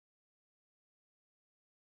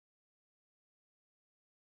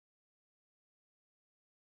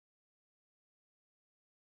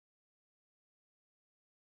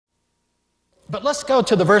But let's go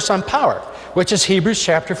to the verse on power, which is Hebrews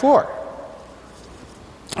chapter 4.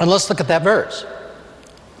 And let's look at that verse.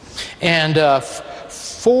 And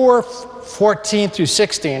 4:14 through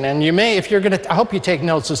 16. And you may, if you're going to, I hope you take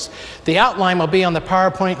notes. The outline will be on the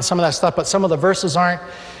PowerPoint and some of that stuff, but some of the verses aren't.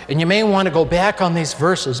 And you may want to go back on these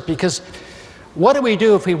verses, because what do we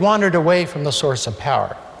do if we wandered away from the source of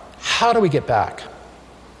power? How do we get back?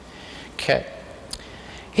 Okay.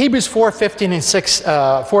 Hebrews 4:15 and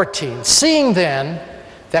 14. Seeing then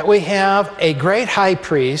that we have a great high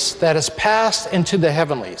priest that has passed into the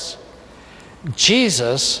heavenlies,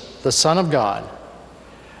 Jesus, the Son of God,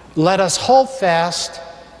 let us hold fast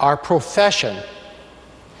our profession.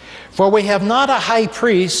 For we have not a high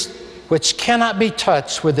priest which cannot be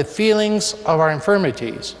touched with the feelings of our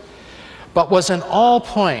infirmities, but was in all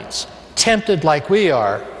points tempted like we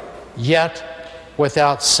are, yet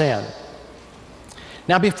without sin.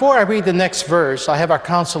 Now, before I read the next verse, I have our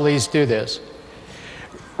counselees do this.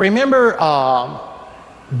 Remember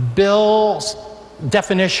Bill's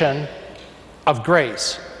definition of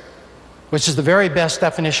grace, which is the very best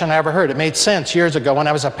definition I ever heard. It made sense years ago when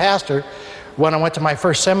I was a pastor, when I went to my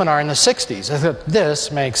first seminar in the 60s. I thought,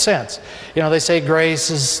 this makes sense. You know, they say grace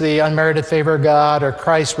is the unmerited favor of God, or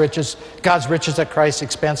God's riches at Christ's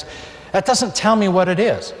expense. That doesn't tell me what it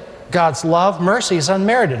is. God's love, mercy is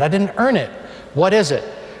unmerited. I didn't earn it. What is it?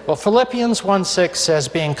 Well, Philippians 1:6 says,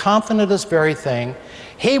 being confident of this very thing,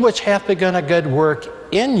 he which hath begun a good work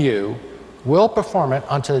in you will perform it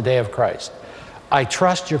unto the day of Christ. I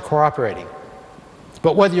trust you're cooperating.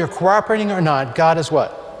 But whether you're cooperating or not, God is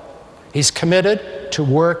what? He's committed to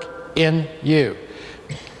work in you.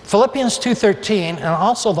 Philippians 2:13, and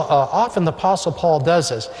also often the Apostle Paul does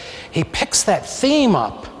this, he picks that theme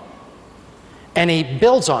up and he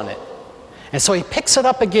builds on it. And so he picks it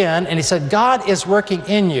up again, and he said, God is working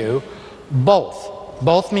in you both.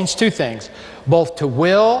 Both means two things. Both to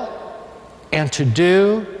will and to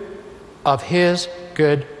do of his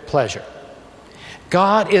good pleasure.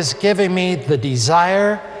 God is giving me the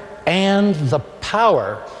desire and the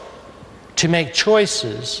power to make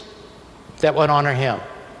choices that would honor him.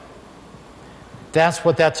 That's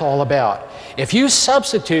what that's all about. If you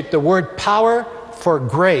substitute the word power for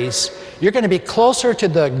grace, you're going to be closer to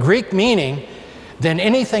the Greek meaning than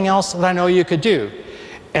anything else that I know you could do.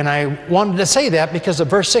 And I wanted to say that because of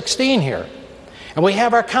verse 16 here. And we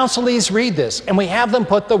have our counselees read this, and we have them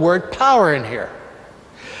put the word power in here.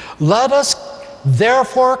 Let us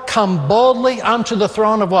therefore come boldly unto the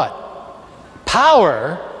throne of what?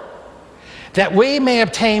 Power, that we may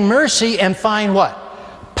obtain mercy and find what?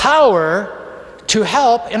 Power to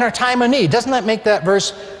help in our time of need. Doesn't that make that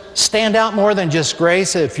verse stand out more than just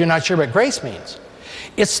grace, if you're not sure what grace means?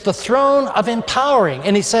 It's the throne of empowering.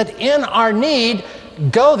 And he said, in our need,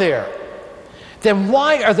 go there. Then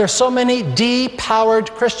why are there so many depowered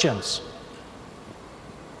Christians?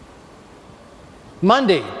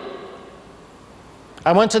 Monday,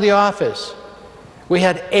 I went to the office. We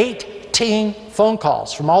had 18 phone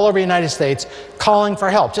calls from all over the United States calling for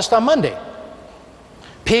help just on Monday.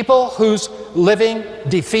 People who's living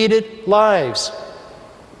defeated lives.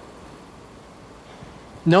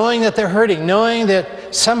 Knowing that they're hurting, knowing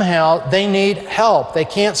that somehow they need help. They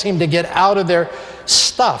can't seem to get out of their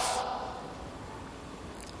stuff.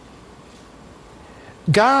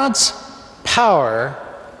 God's power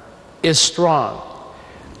is strong.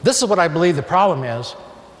 This is what I believe the problem is.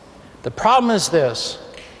 The problem is this.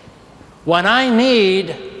 When I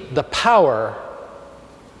need the power,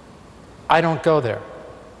 I don't go there,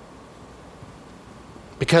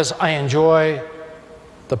 because I enjoy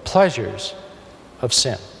the pleasures of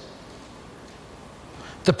sin.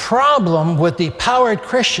 The problem with depowered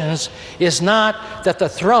Christians is not that the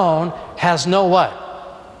throne has no what?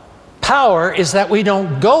 Power, is that we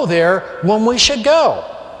don't go there when we should go.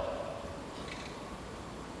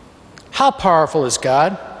 How powerful is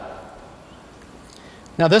God?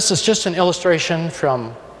 Now, this is just an illustration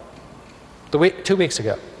from 2 weeks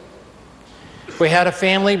ago. We had a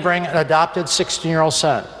family bring an adopted 16-year-old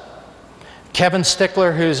son. Kevin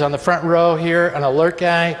Stickler, who's on the front row here, an alert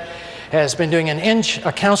guy, has been doing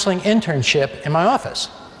a counseling internship in my office.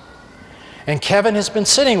 And Kevin has been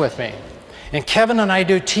sitting with me. And Kevin and I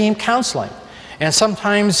do team counseling. And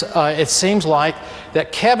sometimes it seems like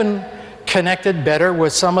that Kevin connected better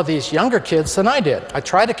with some of these younger kids than I did. I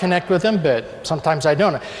try to connect with them, but sometimes I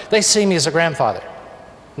don't. They see me as a grandfather.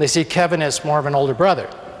 They see Kevin as more of an older brother.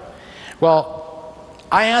 Well,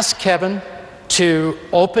 I asked Kevin to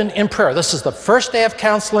open in prayer. This is the first day of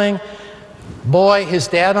counseling. Boy, his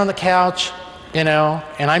dad on the couch, you know,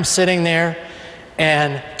 and I'm sitting there,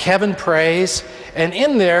 and Kevin prays, And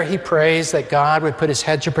in there, he prays that God would put his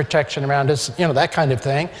hedge of protection around us, you know, that kind of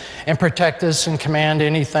thing, and protect us and command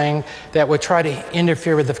anything that would try to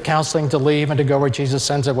interfere with the counseling to leave and to go where Jesus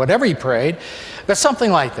sends it, whatever he prayed, but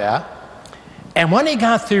something like that. And when he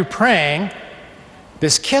got through praying,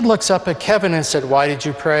 this kid looks up at Kevin and said, "Why did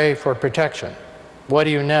you pray for protection? What do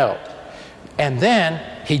you know?" And then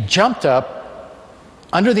he jumped up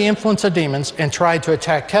under the influence of demons and tried to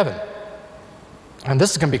attack Kevin. And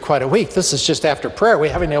this is going to be quite a week. This is just after prayer. We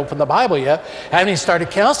haven't opened the Bible yet. I haven't even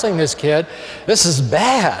started counseling this kid. This is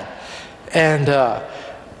bad. And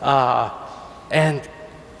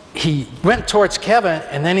he went towards Kevin,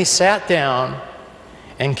 and then he sat down,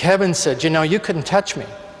 and Kevin said, "You know, you couldn't touch me."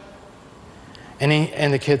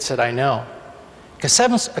 And the kid said, "I know." Because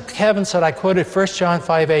Kevin said, I quoted 1 John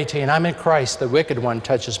 5:18, "I'm in Christ, the wicked one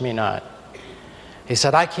touches me not." He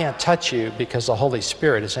said, "I can't touch you because the Holy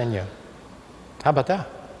Spirit is in you." How about that?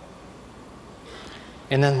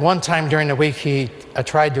 And then one time during the week, he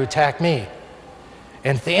tried to attack me.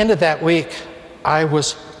 And at the end of that week, I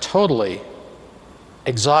was totally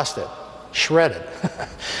exhausted, shredded.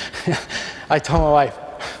 I told my wife,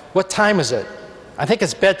 "What time is it?" "I think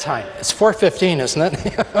it's bedtime." "It's 4:15, isn't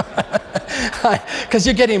it?" Because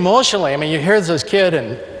you get emotionally. I mean, you hear this kid,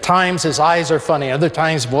 and times his eyes are funny, other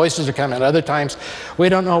times voices are coming, other times we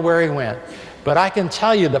don't know where he went. But I can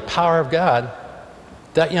tell you the power of God.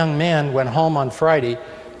 That young man went home on Friday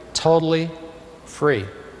totally free.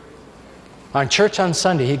 On church on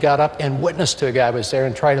Sunday, he got up and witnessed to a guy who was there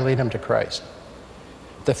and tried to lead him to Christ.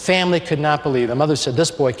 The family could not believe. The mother said,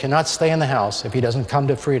 "This boy cannot stay in the house if he doesn't come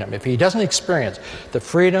to freedom. If he doesn't experience the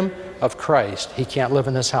freedom of Christ, he can't live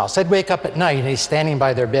in this house." They'd wake up at night and he's standing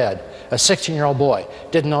by their bed. A 16-year-old boy,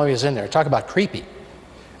 didn't know he was in there. Talk about creepy.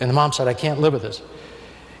 And the mom said, "I can't live with this."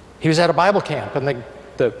 He was at a Bible camp, and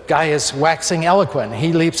the guy is waxing eloquent.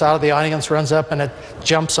 He leaps out of the audience, runs up, and it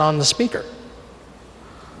jumps on the speaker.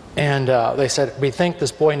 And they said, "We think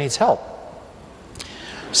this boy needs help."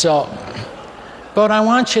 So, but I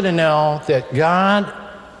want you to know that God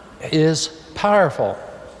is powerful.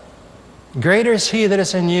 Greater is he that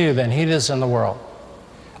is in you than he that is in the world.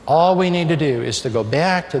 All we need to do is to go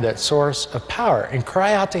back to that source of power and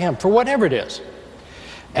cry out to him for whatever it is.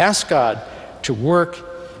 Ask God to work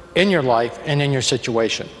in your life and in your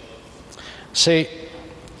situation. See,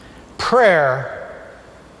 prayer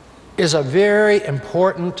is a very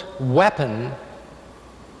important weapon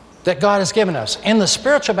that God has given us. In the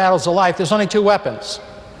spiritual battles of life, there's only two weapons.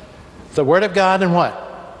 The Word of God and what?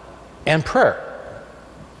 And prayer.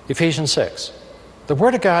 Ephesians 6. The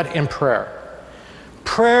Word of God and prayer.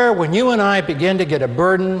 Prayer, when you and I begin to get a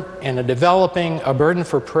burden and developing a burden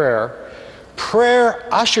for prayer, prayer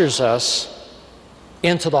ushers us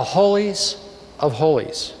into the holies of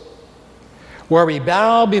holies, where we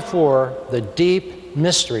bow before the deep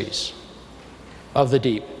mysteries of the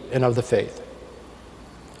deep and of the faith.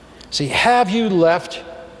 See, have you left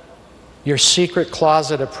your secret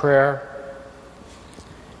closet of prayer?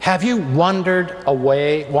 Have you wandered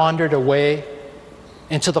away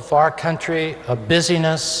into the far country of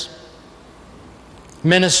busyness,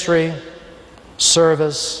 ministry,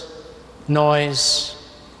 service, noise,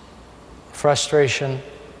 frustration?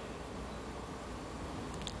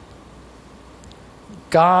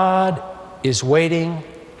 God is waiting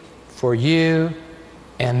for you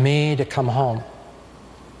and me to come home.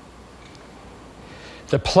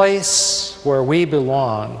 The place where we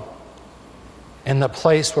belong and the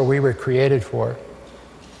place where we were created for.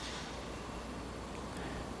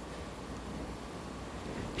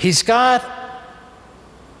 He's got,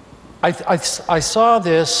 I saw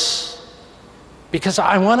this because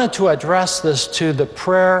I wanted to address this to the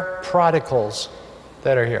prayer prodigals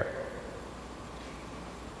that are here.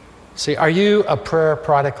 See, are you a prayer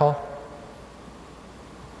prodigal?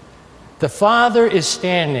 The Father is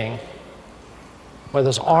standing with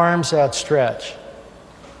his arms outstretched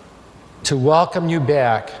to welcome you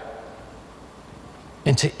back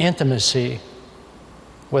into intimacy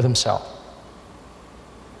with himself.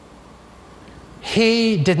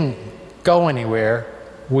 He didn't go anywhere.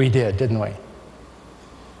 We did, didn't we?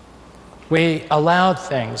 We allowed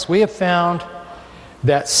things. We have found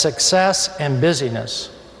that success and busyness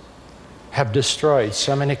have destroyed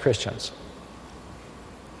so many Christians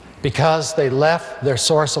because they left their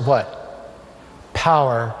source of what?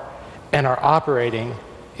 Power, and are operating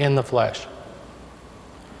in the flesh.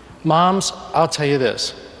 Moms, I'll tell you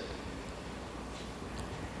this.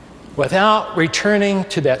 Without returning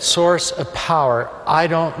to that source of power, I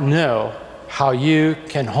don't know how you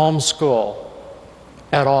can homeschool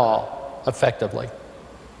at all effectively.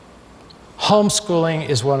 Homeschooling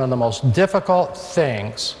is one of the most difficult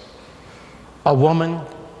things a woman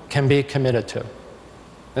can be committed to.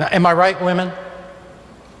 Am I right, women?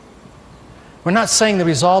 We're not saying the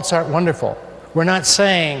results aren't wonderful. We're not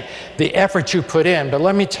saying the effort you put in, but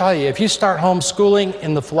let me tell you, if you start homeschooling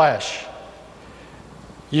in the flesh,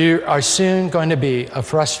 you are soon going to be a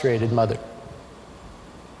frustrated mother.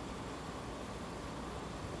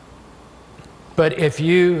 But if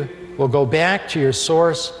you will go back to your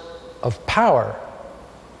source of power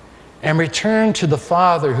and return to the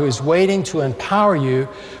Father who is waiting to empower you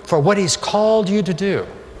for what He's called you to do,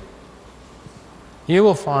 you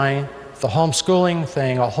will find the homeschooling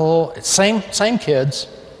thing, same kids,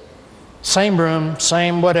 same room,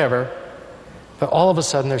 same whatever, but all of a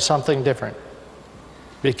sudden there's something different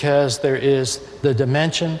because there is the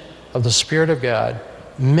dimension of the Spirit of God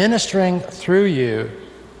ministering through you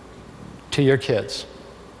to your kids.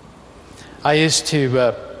 I used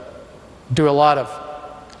to do a lot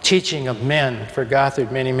of teaching of men for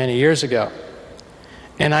Gothard many, many years ago,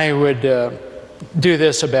 and I would do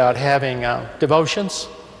this about having devotions.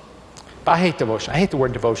 I hate devotion. I hate the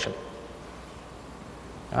word devotion.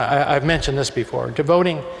 I've mentioned this before.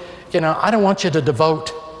 Devoting, I don't want you to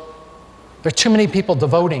devote. There are too many people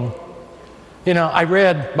devoting. I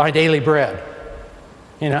read My Daily Bread.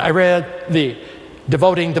 I read the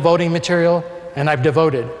devoting material, and I've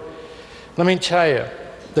devoted. Let me tell you,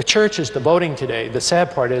 the church is devoting today. The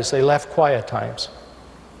sad part is they left quiet times.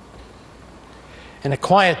 And a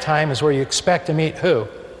quiet time is where you expect to meet who?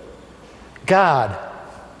 God.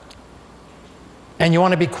 And you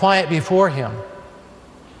want to be quiet before Him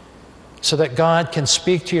so that God can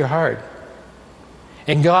speak to your heart.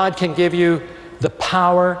 And God can give you the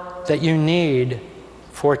power that you need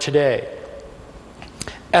for today.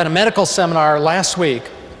 At a medical seminar last year,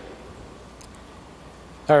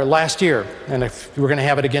 and if we're going to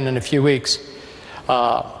have it again in a few weeks,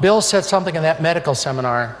 Bill said something in that medical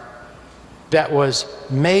seminar that was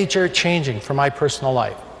major changing for my personal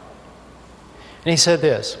life. And he said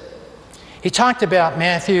this. He talked about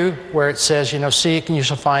Matthew, where it says, seek and you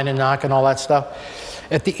shall find, and knock, and all that stuff.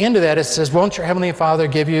 At the end of that, it says, won't your Heavenly Father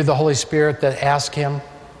give you the Holy Spirit that ask Him?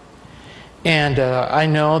 And I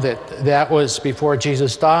know that was before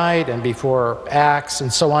Jesus died and before Acts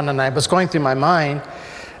and so on. And I was going through my mind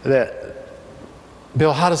that,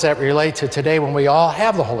 Bill, how does that relate to today when we all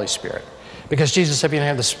have the Holy Spirit? Because Jesus said, if you don't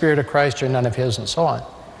have the Spirit of Christ, you're none of His, and so on.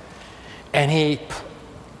 And he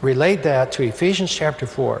relayed that to Ephesians chapter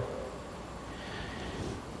 4.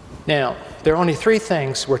 Now, there are only 3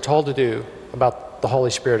 things we're told to do about the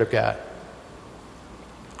Holy Spirit of God.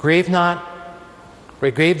 Grieve not.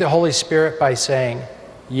 We grieve the Holy Spirit by saying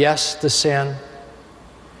yes to sin.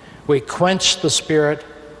 We quench the Spirit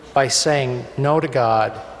by saying no to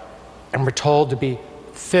God. And we're told to be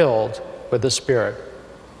filled with the Spirit.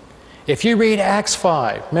 If you read Acts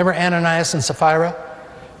 5, remember Ananias and Sapphira?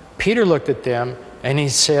 Peter looked at them and he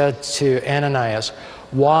said to Ananias,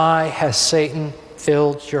 why has Satan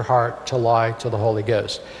filled your heart to lie to the Holy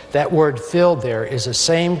Ghost? That word filled there is the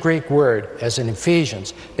same Greek word as in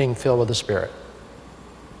Ephesians, being filled with the Spirit.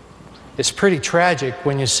 It's pretty tragic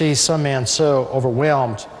when you see some man so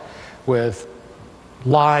overwhelmed with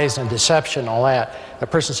lies and deception and all that. A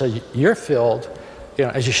person says, you're filled,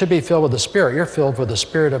 as you should be filled with the Spirit, you're filled with the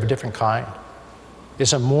Spirit of a different kind.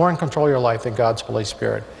 Is more in control of your life than God's Holy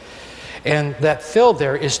Spirit. And that filled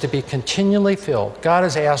there is to be continually filled. God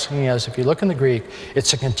is asking us, if you look in the Greek,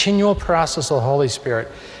 it's a continual process of the Holy Spirit.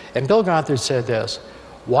 And Bill Gothard said this,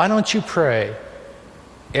 why don't you pray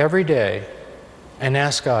every day and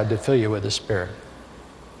ask God to fill you with the Spirit?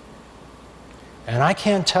 And I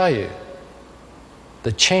can't tell you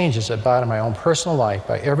the changes about in my own personal life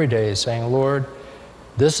by every day saying, Lord,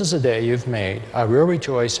 this is a day you've made. I will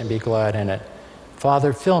rejoice and be glad in it.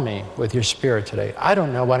 Father, fill me with your Spirit today. I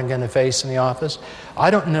don't know what I'm going to face in the office.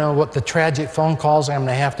 I don't know what the tragic phone calls I'm going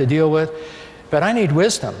to have to deal with, but I need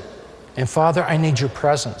wisdom. And Father, I need your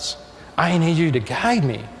presence. I need you to guide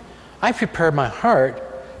me. I prepared my heart,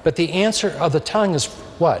 but the answer of the tongue is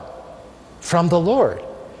what? From the Lord.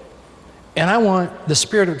 And I want the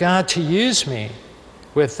Spirit of God to use me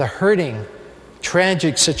with the hurting,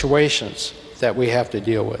 tragic situations that we have to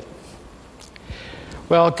deal with.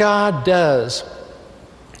 Well, God does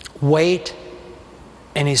wait,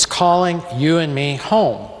 and He's calling you and me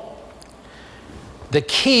home. The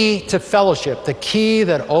key to fellowship, the key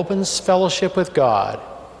that opens fellowship with God,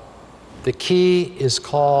 the key is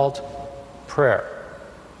called prayer.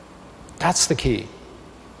 That's the key.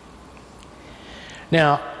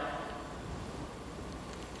 Now,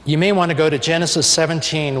 you may want to go to Genesis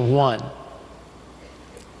 17:1.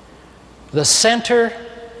 The center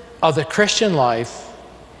of the Christian life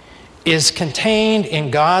is contained in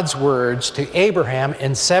God's words to Abraham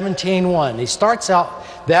in 17:1. He starts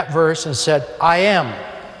out that verse and said, I am.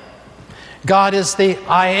 God is the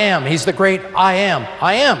I am. He's the great I am.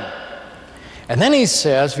 I am. And then he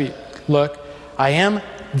says, look, I am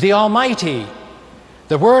the Almighty.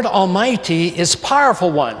 The word Almighty is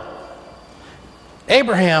powerful one.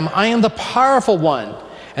 Abraham, I am the powerful one.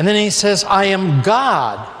 And then he says, I am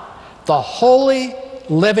God, the holy,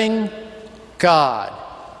 living God.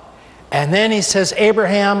 And then he says,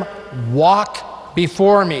 Abraham, walk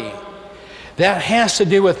before me. That has to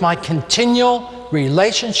do with my continual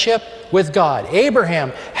relationship with God.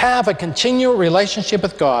 Abraham, have a continual relationship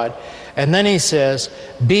with God. And then he says,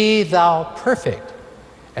 be thou perfect.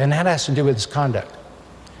 And that has to do with his conduct.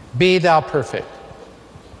 Be thou perfect.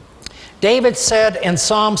 David said in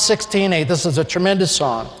Psalm 16:8, this is a tremendous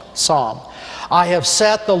psalm, I have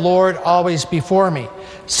set the Lord always before me.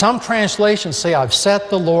 Some translations say, I've set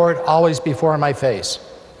the Lord always before my face.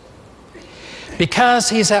 Because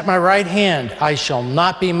he's at my right hand, I shall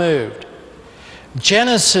not be moved.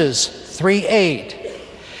 Genesis 3:8.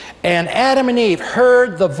 And Adam and Eve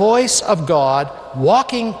heard the voice of God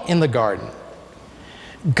walking in the garden.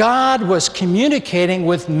 God was communicating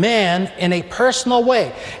with man in a personal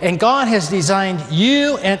way. And God has designed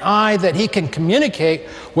you and I that he can communicate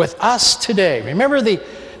with us today. Remember the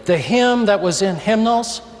hymn that was in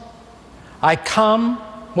hymnals? I come,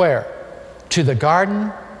 where? To the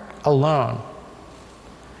garden alone.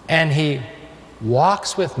 And he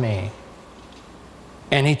walks with me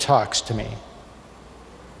and he talks to me.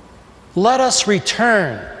 Let us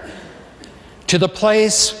return to the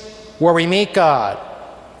place where we meet God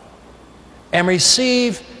and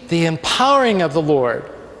receive the empowering of the Lord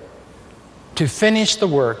to finish the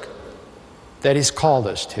work that he's called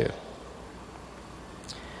us to.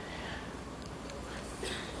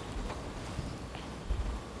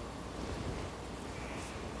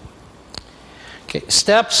 Okay,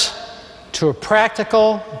 steps to a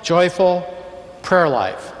practical, joyful prayer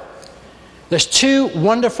life. There's two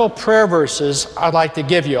wonderful prayer verses I'd like to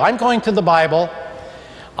give you. I'm going to the Bible.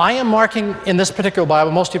 I am marking in this particular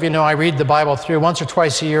Bible, most of you know I read the Bible through once or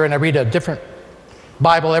twice a year, and I read a different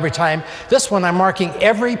Bible every time. This one I'm marking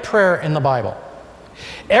every prayer in the Bible.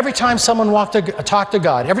 Every time someone talked to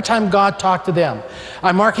God, every time God talked to them,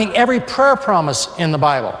 I'm marking every prayer promise in the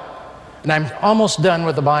Bible. And I'm almost done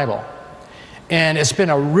with the Bible. And it's been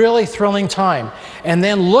a really thrilling time. And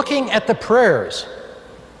then looking at the prayers,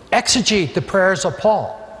 exegete the prayers of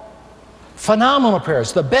Paul. Phenomenal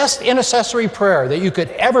prayers. The best intercessory prayer that you could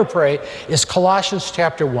ever pray is Colossians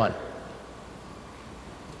chapter 1.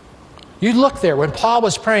 You look there when Paul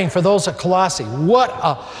was praying for those at Colossae. What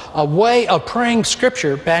a way of praying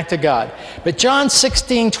Scripture back to God. But John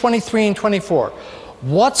 16:23 and 24.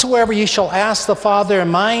 Whatsoever ye shall ask the Father in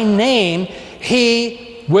my name,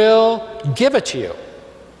 he will give it to you.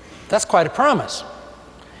 That's quite a promise.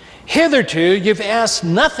 Hitherto you've asked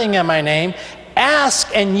nothing in my name.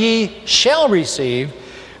 Ask and ye shall receive,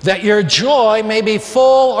 that your joy may be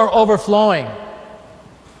full or overflowing.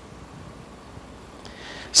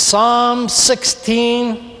 Psalm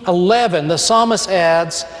 16:11, the psalmist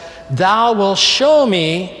adds, thou wilt show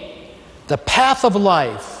me the path of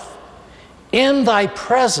life. In thy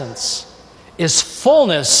presence is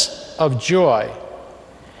fullness of joy,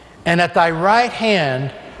 and at thy right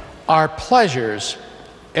hand are pleasures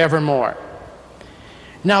evermore.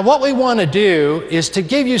 Now, what we want to do is to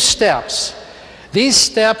give you steps. These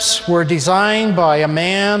steps were designed by a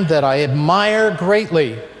man that I admire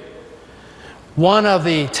greatly, one of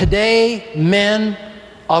the today men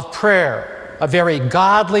of prayer, a very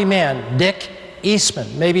godly man, Dick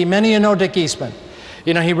Eastman. Maybe many of you know Dick Eastman.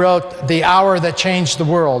 You know, he wrote The Hour That Changed the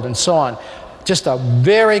World and so on. Just a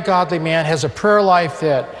very godly man, has a prayer life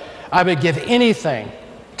that I would give anything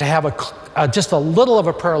to have just a little of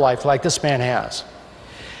a prayer life like this man has.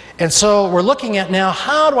 And so we're looking at now,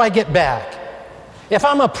 how do I get back? If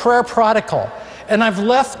I'm a prayer prodigal and I've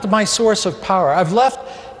left my source of power, I've left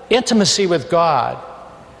intimacy with God,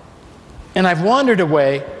 and I've wandered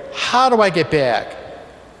away, how do I get back?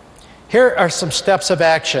 Here are some steps of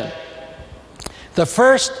action. The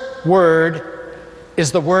first word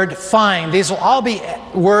is the word find. These will all be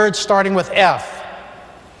words starting with F.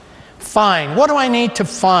 Find. What do I need to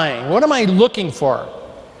find? What am I looking for?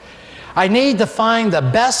 I need to find the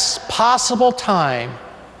best possible time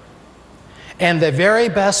and the very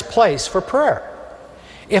best place for prayer.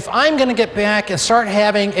 If I'm going to get back and start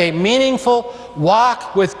having a meaningful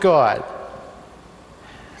walk with God,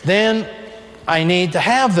 then I need to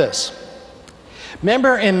have this.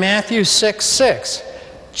 Remember in Matthew 6:6,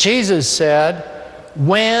 Jesus said,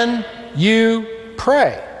 when you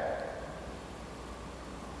pray.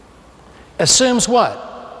 assumes what?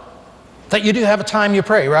 That you do have a time you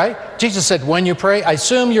pray, right? Jesus said, when you pray, I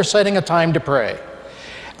assume you're setting a time to pray.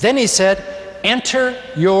 Then he said, enter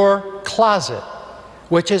your closet,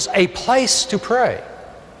 which is a place to pray.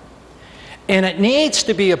 And it needs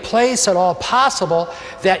to be a place at all possible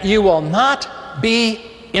that you will not be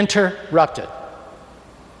interrupted.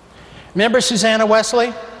 Remember Susanna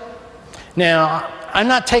Wesley? Now, I'm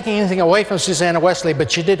not taking anything away from Susanna Wesley,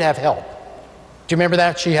 but she did have help. Do you remember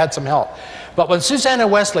that? She had some help. But when Susanna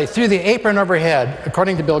Wesley threw the apron over her head,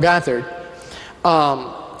 according to Bill Gothard,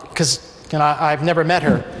 because I've never met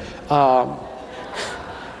her,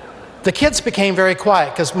 the kids became very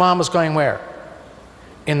quiet because Mom was going where?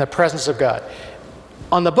 In the presence of God.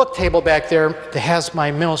 On the book table back there, it has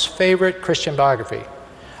my most favorite Christian biography.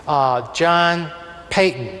 John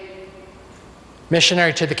Peyton,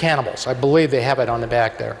 Missionary to the Cannibals. I believe they have it on the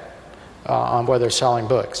back there, on where they're selling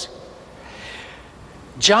books.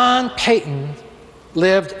 John Peyton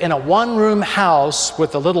lived in a one-room house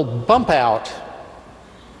with a little bump out.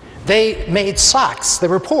 They made socks. They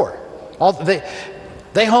were poor. They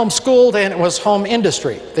homeschooled, and it was home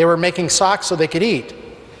industry. They were making socks so they could eat.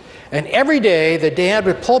 And every day, the dad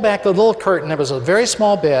would pull back the little curtain. It was a very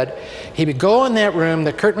small bed. He would go in that room.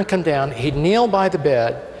 The curtain would come down. He'd kneel by the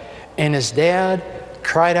bed, and his dad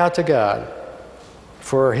cried out to God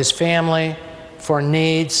for his family, for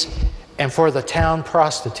needs, and for the town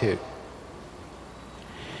prostitute.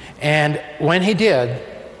 And when he did,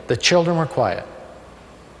 the children were quiet.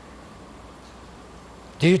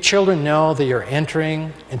 Do you children know that you're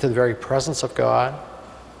entering into the very presence of God?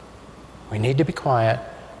 We need to be quiet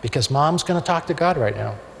because Mom's going to talk to God right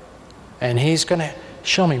now. And He's going to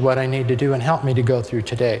show me what I need to do and help me to go through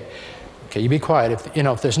today. Okay, you be quiet.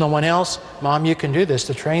 If there's no one else, Mom, you can do this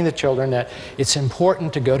to train the children that it's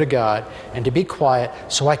important to go to God and to be quiet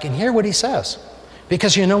so I can hear what He says.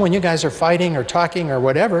 Because when you guys are fighting or talking or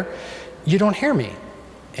whatever, you don't hear me.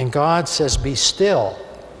 And God says, be still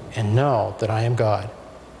and know that I am God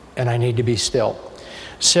and I need to be still.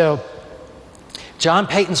 So John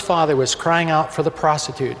Peyton's father was crying out for the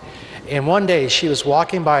prostitute. And one day she was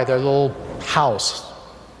walking by their little house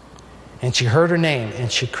and she heard her name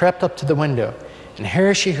and she crept up to the window. And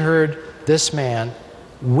here she heard this man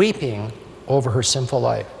weeping over her sinful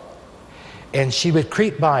life. And she would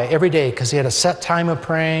creep by every day because he had a set time of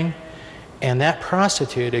praying. And that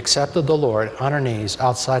prostitute accepted the Lord on her knees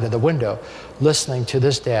outside of the window, listening to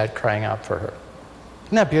this dad crying out for her.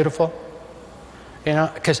 Isn't that beautiful?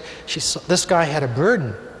 Because this guy had a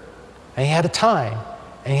burden, and he had a time,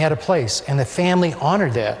 and he had a place, and the family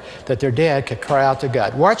honored that their dad could cry out to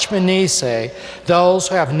God. Watchman Nee say, those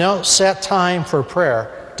who have no set time for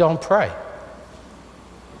prayer don't pray.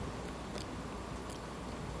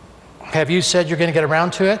 Have you said you're going to get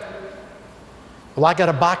around to it? Well, I got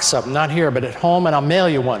a box of them, not here, but at home, and I'll mail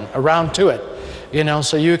you one around to it,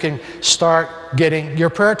 so you can start getting your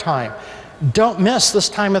prayer time. Don't miss this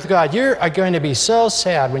time with God. You are going to be so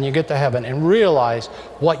sad when you get to heaven and realize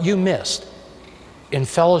what you missed in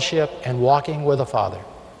fellowship and walking with the Father.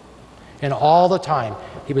 And all the time,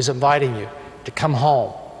 He was inviting you to come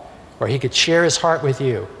home where He could share His heart with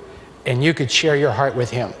you and you could share your heart with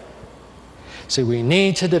Him. So we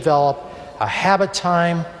need to develop a habit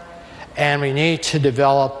time, and we need to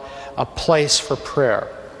develop a place for prayer.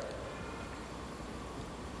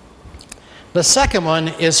 The second one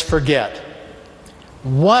is forget.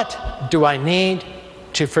 What do I need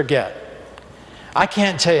to forget? I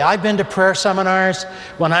can't tell you. I've been to prayer seminars.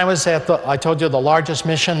 When I was at I told you, the largest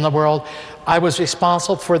mission in the world, I was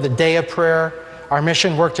responsible for the day of prayer. Our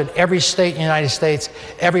mission worked in every state in the United States,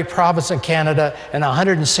 every province in Canada, and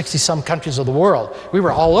 160-some countries of the world. We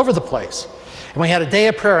were all over the place. And we had a day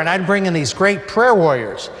of prayer, and I'd bring in these great prayer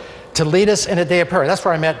warriors to lead us in a day of prayer. That's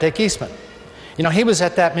where I met Dick Eastman. He was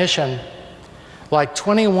at that mission like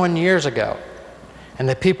 21 years ago. And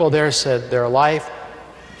the people there said their life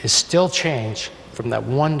is still changed from that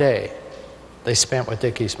one day they spent with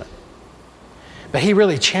Dick Eastman. But he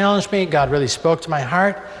really challenged me. God really spoke to my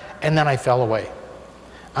heart, and then I fell away.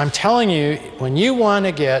 I'm telling you, when you want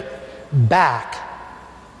to get back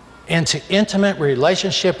into intimate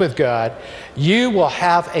relationship with God, you will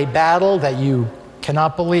have a battle that you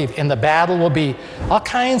cannot believe. And the battle will be all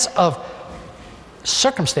kinds of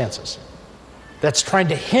circumstances that's trying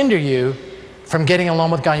to hinder you from getting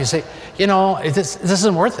along with God. You say, this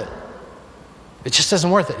isn't worth it. It just isn't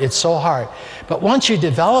worth it. It's so hard. But once you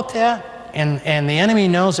develop that, and the enemy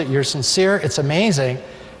knows that you're sincere, it's amazing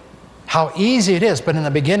how easy it is. But in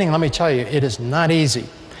the beginning, let me tell you, it is not easy.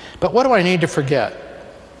 But what do I need to forget?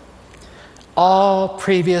 All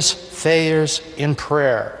previous failures in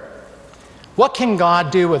prayer. What can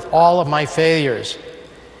God do with all of my failures?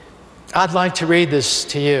 I'd like to read this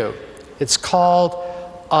to you. It's called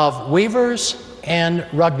Of Weavers and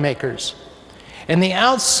Rug Makers. In the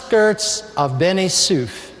outskirts of Beni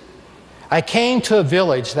Suef, I came to a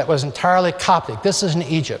village that was entirely Coptic. This is in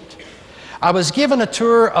Egypt. I was given a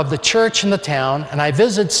tour of the church in the town, and I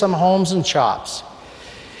visited some homes and shops.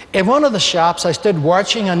 In one of the shops, I stood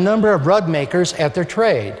watching a number of rug makers at their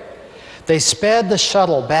trade. They sped the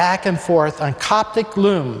shuttle back and forth on Coptic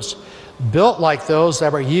looms, built like those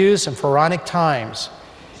that were used in Pharaonic times.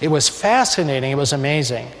 It was fascinating. It was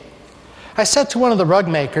amazing. I said to one of the rug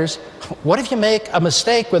makers, "What if you make a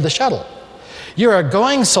mistake with the shuttle? You are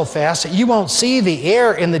going so fast that you won't see the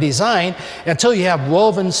error in the design until you have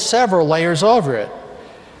woven several layers over it.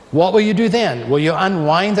 What will you do then? Will you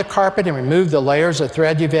unwind the carpet and remove the layers of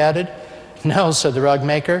thread you've added?" "No," said the rug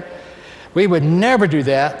maker. "We would never do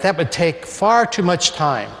that. That would take far too much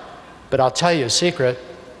time. But I'll tell you a secret.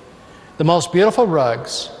 The most beautiful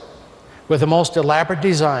rugs with the most elaborate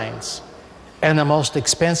designs and the most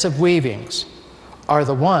expensive weavings are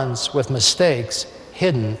the ones with mistakes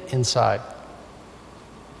hidden inside."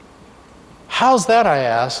 "How's that?" I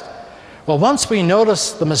asked. "Well, once we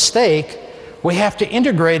notice the mistake, we have to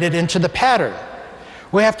integrate it into the pattern.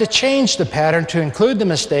 We have to change the pattern to include the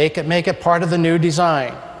mistake and make it part of the new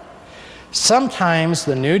design. Sometimes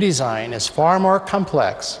the new design is far more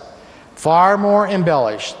complex, far more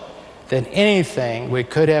embellished than anything we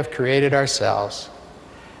could have created ourselves.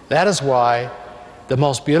 That is why the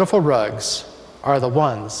most beautiful rugs are the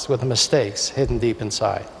ones with the mistakes hidden deep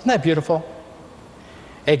inside." Isn't that beautiful?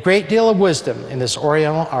 A great deal of wisdom in this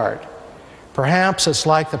Oriental art. Perhaps it's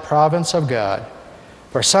like the providence of God,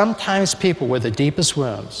 for sometimes people with the deepest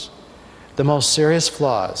wounds, the most serious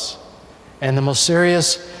flaws, and the most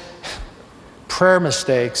serious prayer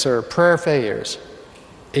mistakes or prayer failures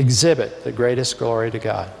exhibit the greatest glory to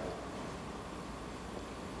God.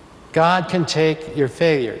 God can take your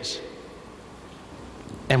failures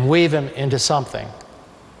and weave them into something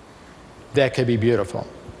that could be beautiful.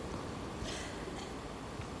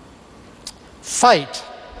 Fight.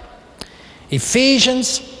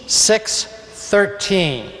 Ephesians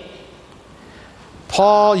 6:13.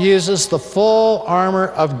 Paul uses the full armor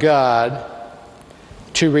of God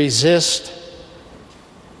to resist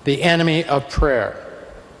the enemy of prayer.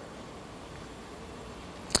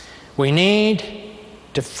 We need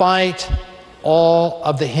to fight all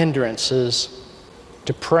of the hindrances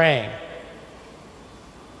to praying.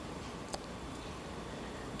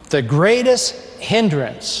 The greatest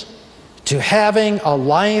hindrance to having a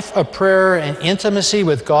life of prayer and intimacy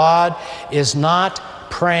with God is not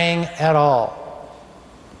praying at all,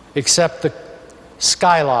 except the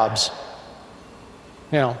skylobs.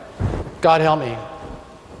 God help me.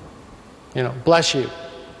 Bless you.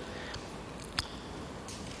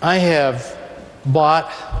 I have bought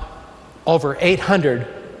over 800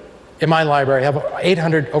 in my library. I have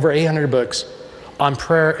over 800 books on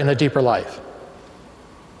prayer and a deeper life.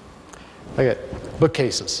 I got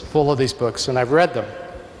bookcases full of these books, and I've read them.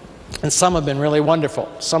 And some have been really wonderful.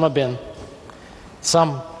 But some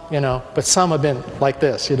have been like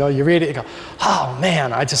this. You read it, you go, "Oh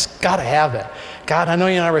man, I just got to have that. God, I know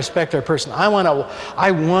you're not a respecter person. I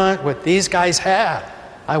want what these guys have.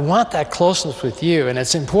 I want that closeness with you." And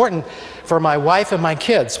it's important for my wife and my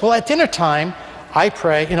kids. Well, at dinner time, I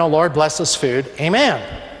pray, "Lord, bless this food. Amen."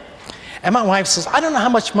 And my wife says, "I don't know how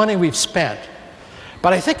much money we've spent,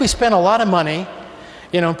 but I think we spent a lot of money,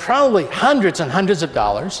 probably hundreds and hundreds of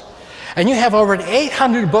dollars. And you have over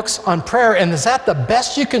 800 books on prayer, and is that the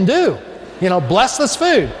best you can do? Bless this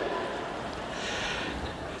food."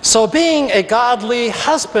 So being a godly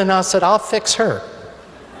husband, I said, I'll fix her.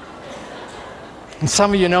 And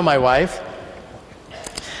some of you know my wife.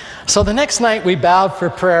 So the next night we bowed for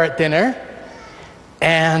prayer at dinner,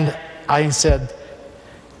 and I said,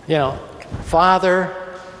 "Father,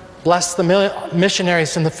 bless the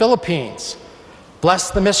missionaries in the Philippines. Bless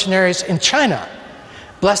the missionaries in China.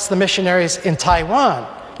 Bless the missionaries in Taiwan."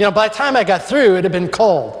 By the time I got through, it had been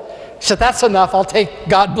cold. He said, "That's enough. I'll take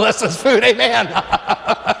God bless this food. Amen."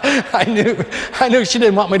 I knew she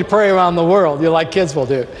didn't want me to pray around the world, like kids will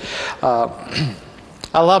do.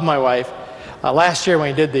 I love my wife. Last year when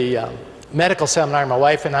we did the medical seminar, my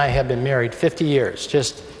wife and I had been married 50 years,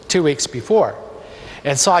 just 2 weeks before.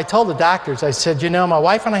 And so I told the doctors, I said, "My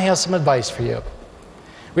wife and I have some advice for you.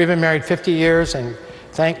 We've been married 50 years, and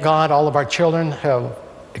thank God all of our children have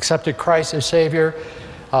accepted Christ as Savior.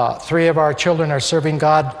 3 of our children are serving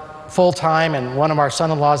God full-time, and one of our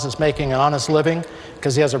son-in-laws is making an honest living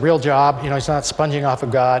because he has a real job. He's not sponging off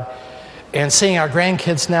of God. and seeing our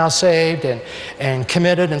grandkids now saved and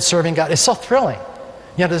committed and serving God. It's so thrilling,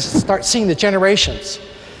 you know, to start seeing the generations.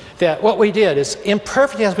 That what we did is,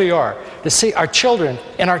 imperfect as we are, to see our children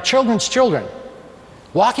and our children's children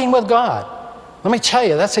walking with God. Let me tell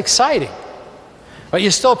you, that's exciting. But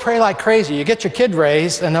you still pray like crazy. You get your kid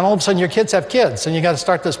raised, and then all of a sudden your kids have kids, and you got to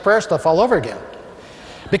start this prayer stuff all over again.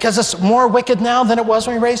 Because it's more wicked now than it was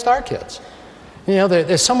when we raised our kids. You know,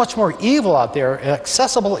 there's so much more evil out there,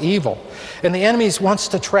 accessible evil. And the enemy wants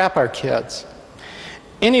to trap our kids.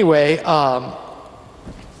 Anyway,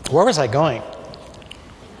 where was I going?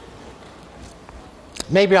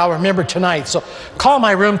 Maybe I'll remember tonight. So call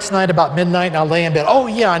my room tonight about midnight and I'll lay in bed. Oh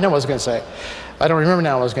yeah, I know what I was going to say. I don't remember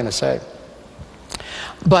now what I was going to say.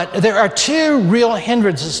 But there are two real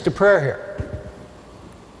hindrances to prayer here.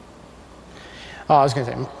 Oh, I was going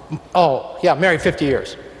to say, oh yeah, married 50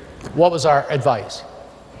 years. What was our advice?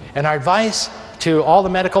 And our advice to all the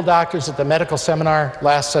medical doctors at the medical seminar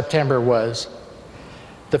last September was,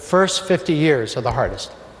 the first 50 years are the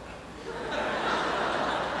hardest.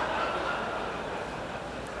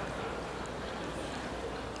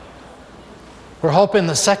 We're hoping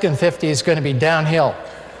the second 50 is going to be downhill.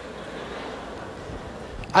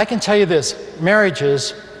 I can tell you this,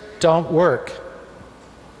 marriages don't work.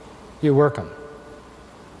 You work them.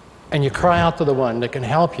 And you cry out to the one that can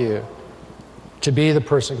help you to be the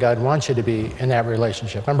person God wants you to be in that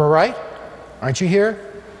relationship. Am I right? Aren't you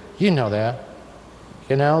here? You know that.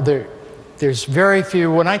 You know, there's very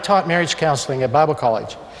few. When I taught marriage counseling at Bible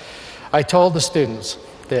college, I told the students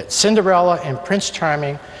that Cinderella and Prince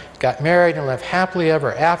Charming got married and lived happily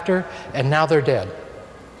ever after, and now they're dead.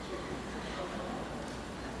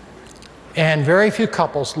 And very few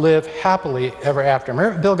couples live happily ever after.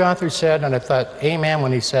 Remember what Bill Guthrie said, and I thought, amen,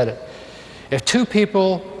 when he said it. If two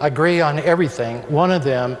people agree on everything, one of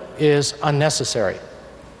them is unnecessary.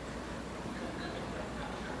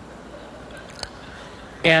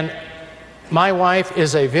 And my wife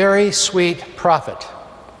is a very sweet prophet.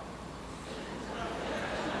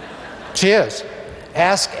 She is.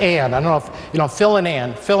 Ask Ann. I don't know if, you know, Phil and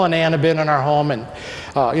Ann have been in our home, and,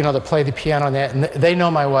 you know, they play the piano and that, and they know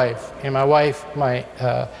my wife. And my wife,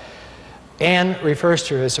 Ann refers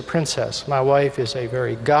to her as a princess. My wife is a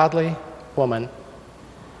very godly woman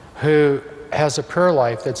who has a prayer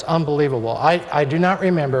life that's unbelievable. I do not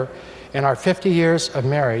remember in our 50 years of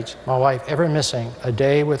marriage, my wife ever missing a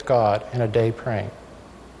day with God and a day praying.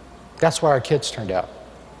 That's why our kids turned out.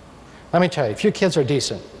 Let me tell you, if your kids are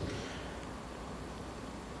decent,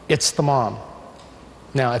 it's the mom.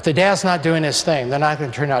 Now, if the dad's not doing his thing, they're not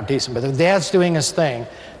going to turn out decent. But if the dad's doing his thing,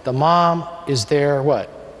 the mom is there, what?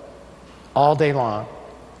 All day long,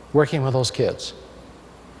 working with those kids.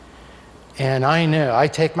 And I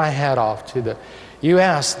take my hat off to you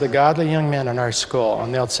ask the godly young men in our school,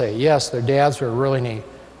 and they'll say, yes, their dads were really neat,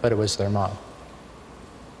 but it was their mom.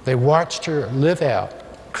 They watched her live out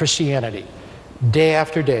Christianity day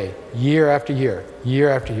after day, year after year, year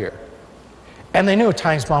after year. And they knew at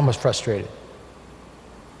times mom was frustrated.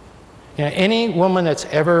 You know, any woman that's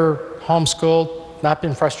ever homeschooled, not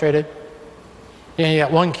been frustrated, you know, you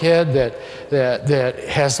got one kid that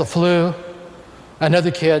has the flu,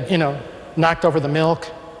 another kid, you know, knocked over the milk,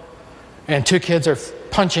 and two kids are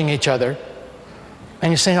punching each other,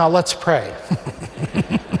 and you're saying, oh, let's pray.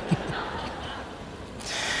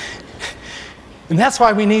 And that's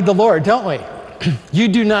why we need the Lord, don't we? You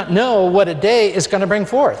do not know what a day is going to bring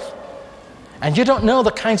forth. And you don't know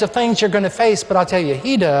the kinds of things you're going to face, but I'll tell you,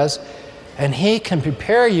 He does, and He can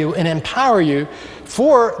prepare you and empower you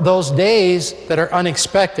for those days that are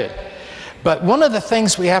unexpected. But one of the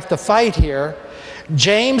things we have to fight here,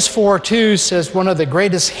 James 4:2 says one of the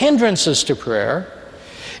greatest hindrances to prayer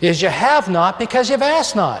is you have not because you've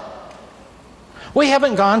asked not. We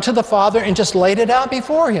haven't gone to the Father and just laid it out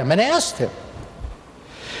before Him and asked Him.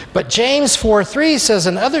 But James 4:3 says,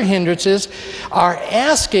 and other hindrances are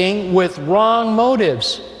asking with wrong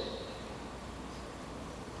motives.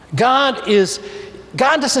 God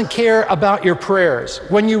doesn't care about your prayers.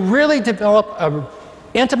 When you really develop an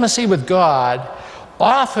intimacy with God,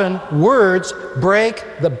 often words break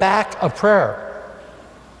the back of prayer.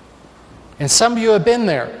 And some of you have been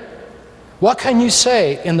there. What can you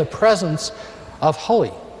say in the presence of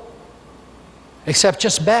Holy? Except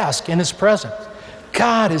just bask in His presence.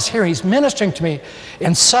 God is here. He's ministering to me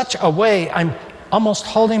in such a way I'm almost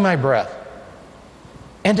holding my breath.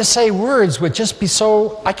 And to say words would just be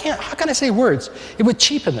so, how can I say words? It would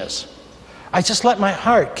cheapen this. I just let my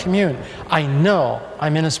heart commune. I know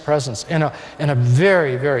I'm in His presence in a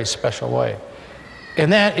very, very special way.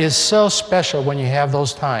 And that is so special when you have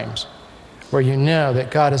those times where you know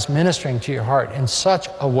that God is ministering to your heart in such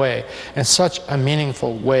a way, in such a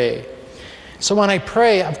meaningful way. So when I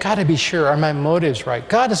pray, I've got to be sure, are my motives right?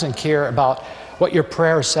 God doesn't care about what your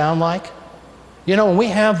prayers sound like. You know, when we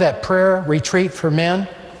have that prayer retreat for men,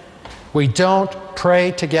 we don't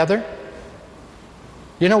pray together.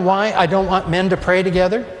 You know why I don't want men to pray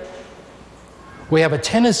together? We have a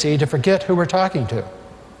tendency to forget who we're talking to.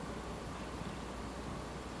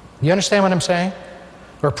 You understand what I'm saying?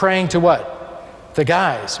 We're praying to what? The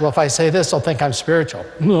guys. Well, if I say this, they'll think I'm spiritual.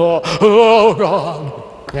 Oh,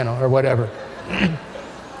 God. You know, or whatever.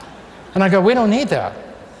 And I go, we don't need that.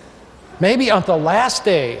 Maybe on the last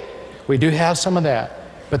day, we do have some of that.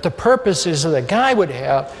 But the purpose is that the guy would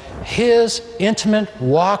have his intimate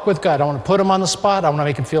walk with God. I want to put him on the spot. I want to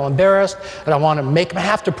make him feel embarrassed. And I want to make him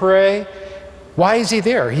have to pray. Why is he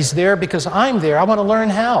there? He's there because I'm there. I want to learn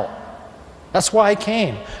how. That's why I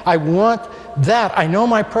came. I want that. I know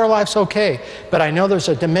my prayer life's okay, but I know there's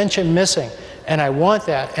a dimension missing, and I want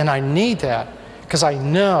that, and I need that, because I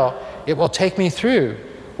know it will take me through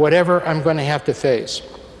whatever I'm going to have to face.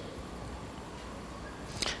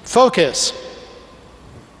 Focus.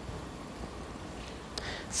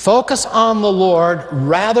 Focus on the Lord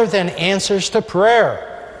rather than answers to prayer.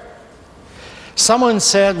 Someone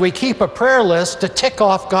said we keep a prayer list to tick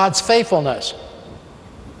off God's faithfulness.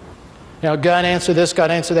 You know, God answer this,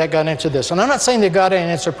 God answer that, God answer this. And I'm not saying that God didn't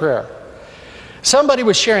answer prayer. Somebody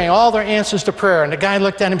was sharing all their answers to prayer, and the guy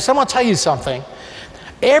looked at him and said, I want to tell you something.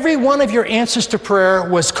 Every one of your answers to prayer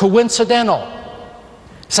was coincidental.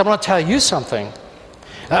 He said, I want to tell you something.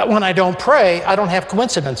 When I don't pray, I don't have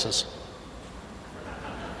coincidences.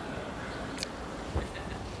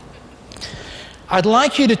 I'd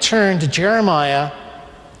like you to turn to Jeremiah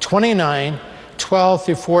 29, 12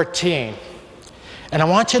 through 14. And I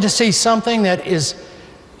want you to see something that is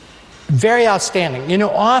very outstanding. You know,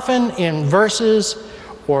 often in verses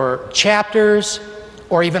or chapters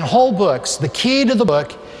or even whole books, the key to the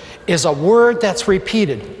book is a word that's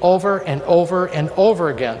repeated over and over and over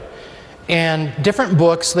again. And different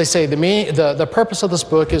books, they say the purpose of this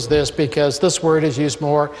book is this because this word is used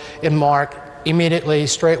more in Mark, immediately,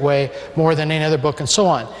 straightway, more than any other book, and so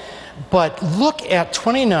on. But look at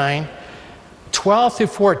 29, 12 through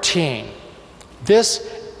 14.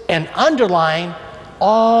 This, and underline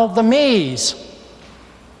all the me's.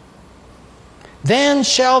 Then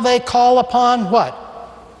shall they call upon what?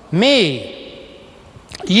 Me.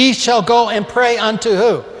 Ye shall go and pray unto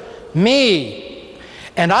who? Me.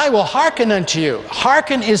 And I will hearken unto you.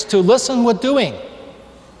 Hearken is to listen with doing.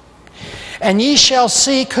 And ye shall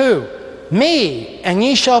seek who? Me. And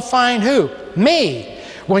ye shall find who? Me.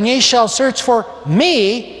 When ye shall search for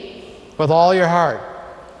me with all your heart.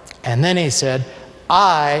 And then he said,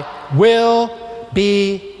 I will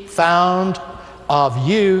be found of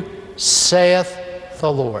you, saith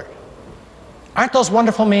the Lord. Aren't those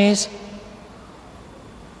wonderful me's?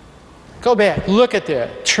 Go back, look at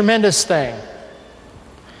that tremendous thing.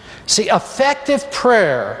 See, effective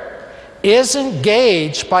prayer isn't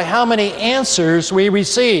gauged by how many answers we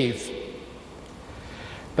receive,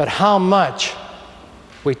 but how much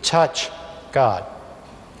we touch God.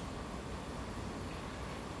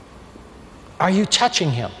 Are you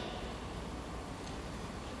touching Him?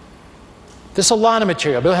 There's a lot of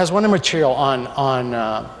material. Bill has one material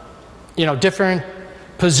on different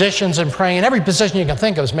positions in praying, and every position you can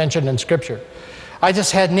think of is mentioned in Scripture. I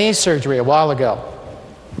just had knee surgery a while ago,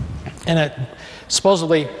 and it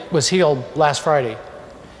supposedly was healed last Friday.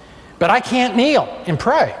 But I can't kneel and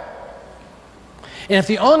pray. And if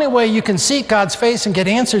the only way you can seek God's face and get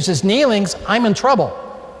answers is kneelings, I'm in trouble.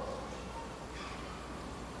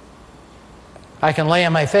 I can lay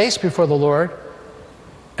on my face before the Lord,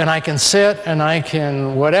 and I can sit and I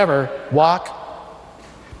can walk,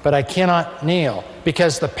 but I cannot kneel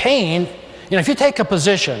because the pain, if you take a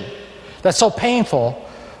position that's so painful,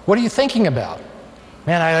 what are you thinking about?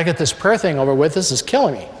 Man, I get this prayer thing over with, this is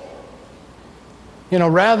killing me.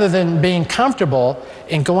 Rather than being comfortable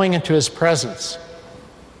in going into His presence.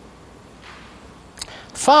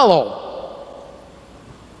 Follow.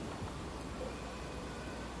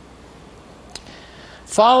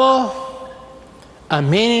 Follow a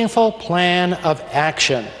meaningful plan of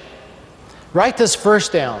action. Write this verse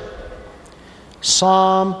down.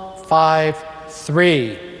 Psalm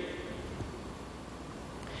 5:3.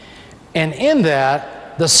 And in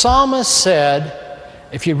that, the psalmist said,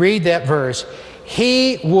 if you read that verse,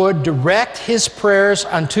 he would direct his prayers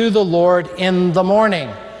unto the Lord in the morning.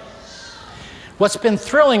 What's been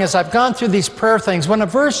thrilling as I've gone through these prayer things, when a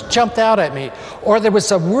verse jumped out at me, or there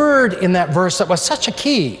was a word in that verse that was such a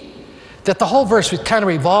key, that the whole verse was kind of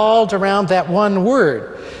revolved around that one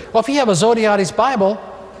word. Well, if you have a Zodiades Bible,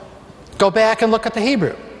 go back and look at the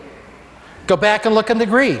Hebrew. Go back and look at the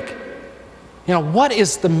Greek. You know, what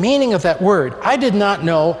is the meaning of that word? I did not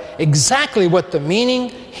know exactly what the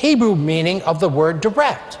Hebrew meaning of the word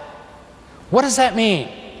direct. What does that mean?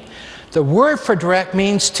 The word for direct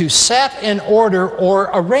means to set in order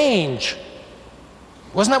or arrange.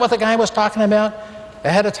 Wasn't that what the guy was talking about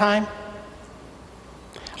ahead of time?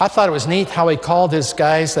 I thought it was neat how he called his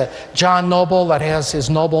guys, that John Noble that has his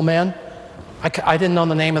noblemen. I didn't know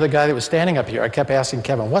the name of the guy that was standing up here. I kept asking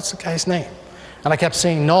Kevin, what's the guy's name? And I kept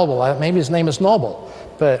saying Noble. Maybe his name is Noble,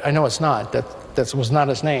 but I know it's not. That was not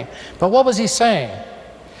his name. But what was he saying?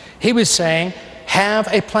 He was saying, have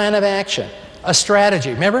a plan of action, a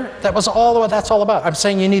strategy. Remember? That's all about. I'm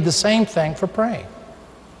saying you need the same thing for praying.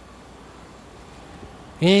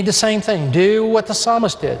 You need the same thing. Do what the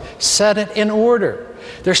psalmist did. Set it in order.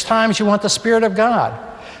 There's times you want the Spirit of God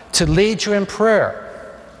to lead you in prayer.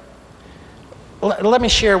 Let me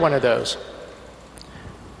share one of those.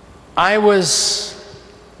 I was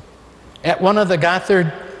at one of the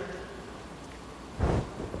Gothard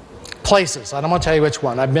places. I don't want to tell you which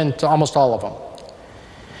one. I've been to almost all of them.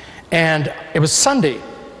 And it was Sunday.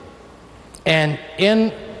 And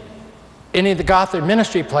in any of the Gothard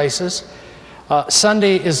ministry places,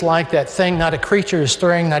 Sunday is like that thing, not a creature is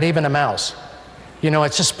stirring, not even a mouse. You know,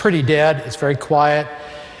 it's just pretty dead. It's very quiet.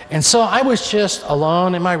 And so I was just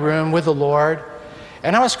alone in my room with the Lord.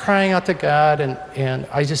 And I was crying out to God, and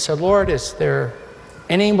I just said, Lord, is there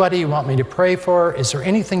anybody you want me to pray for? Is there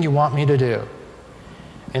anything you want me to do?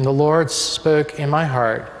 And the Lord spoke in my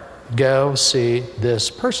heart, go see this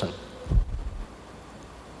person.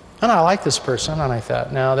 And I like this person, and I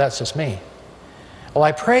thought, no, that's just me. Well,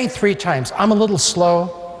 I prayed 3 times. I'm a little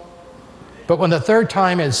slow, but when the 3rd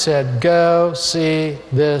time it said, go see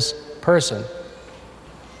this person,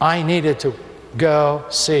 I needed to go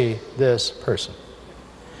see this person.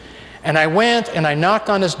 And I went and I knocked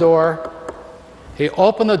on his door. He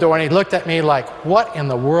opened the door and he looked at me like, what in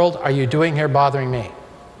the world are you doing here bothering me?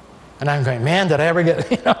 And I'm going, man, did I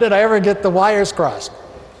ever get the wires crossed?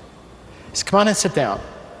 He said, come on and sit down.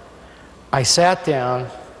 I sat down.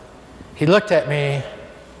 He looked at me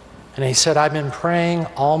and he said, I've been praying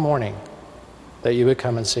all morning that you would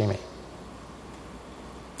come and see me.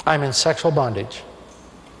 I'm in sexual bondage.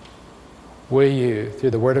 Will you, through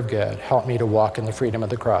the Word of God, help me to walk in the freedom of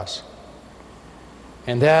the cross?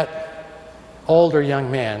 And that older young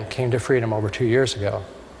man came to freedom over 2 years ago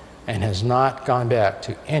and has not gone back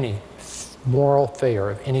to any moral failure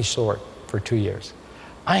of any sort for 2 years.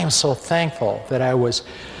 I am so thankful that I was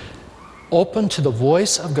open to the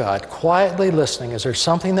voice of God, quietly listening. Is there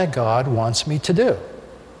something that God wants me to do?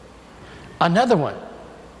 Another one.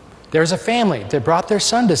 There's a family that brought their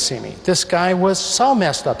son to see me. This guy was so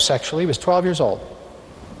messed up sexually. He was 12 years old.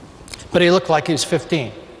 But he looked like he was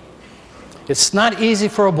 15. It's not easy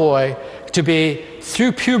for a boy to be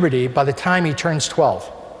through puberty by the time he turns 12.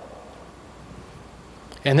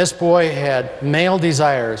 And this boy had male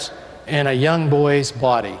desires in a young boy's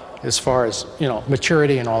body as far as, you know,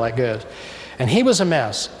 maturity and all that goes. And he was a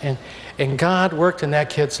mess. And God worked in that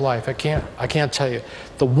kid's life. I can't tell you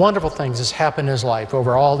the wonderful things that's happened in his life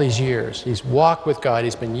over all these years. He's walked with God.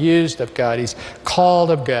 He's been used of God. He's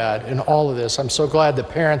called of God in all of this. I'm so glad the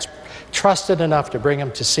parents trusted enough to bring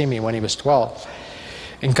him to see me when he was 12.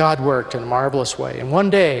 And God worked in a marvelous way. And one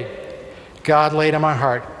day, God laid on my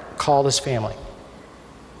heart, call this family.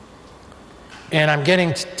 And I'm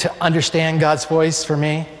getting to understand God's voice for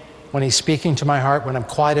me when He's speaking to my heart, when I'm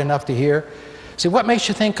quiet enough to hear. See, what makes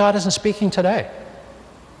you think God isn't speaking today?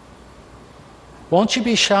 Won't you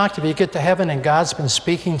be shocked if you get to heaven and God's been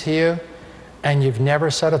speaking to you and you've never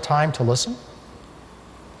set a time to listen?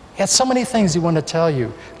 He had so many things He wanted to tell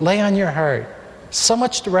you, lay on your heart, so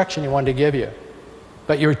much direction He wanted to give you,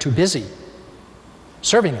 but you were too busy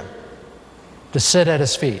serving Him to sit at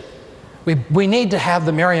His feet. We need to have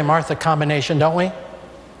the Mary and Martha combination, don't we?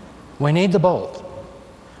 We need the both.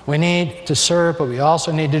 We need to serve, but we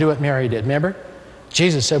also need to do what Mary did. Remember?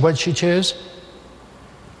 Jesus said, what did she choose?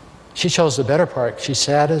 She chose the better part. She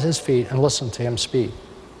sat at His feet and listened to Him speak.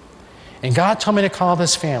 And God told me to call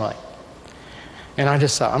this family. And I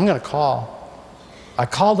just thought, I'm going to call. I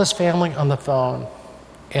called this family on the phone,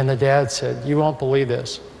 and the dad said, you won't believe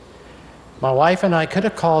this. My wife and I could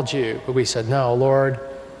have called you, but we said, no, Lord,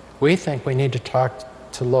 we think we need to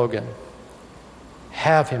talk to Logan.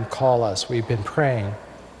 Have him call us. We've been praying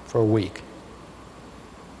for a week.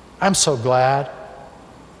 I'm so glad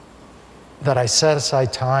that I set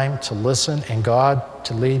aside time to listen and God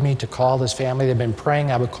to lead me to call this family. They've been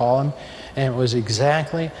praying I would call him, and it was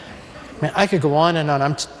exactly, man, I could go on and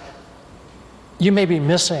on. you may be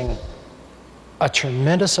missing a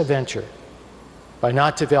tremendous adventure by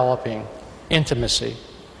not developing intimacy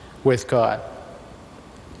with God.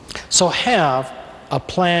 So have a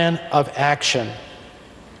plan of action.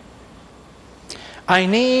 I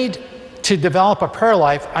need to develop a prayer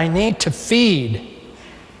life. I need to feed.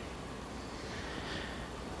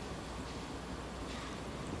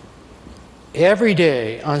 Every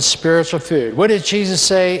day on spiritual food. What did Jesus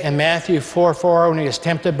say in Matthew 4:4 when he was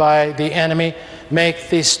tempted by the enemy? Make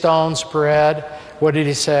these stones bread. What did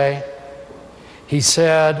he say? He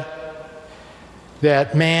said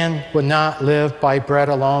that man would not live by bread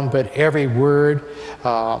alone, but every word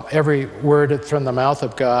from the mouth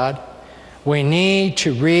of God. We need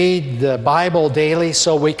to read the Bible daily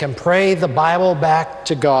so we can pray the Bible back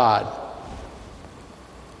to God.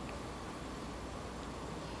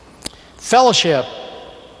 Fellowship.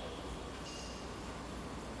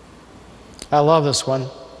 I love this one.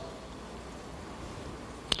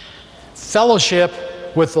 Fellowship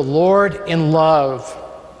with the Lord in love.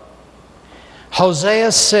 Hosea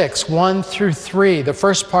 6:1-3. The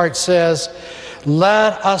first part says,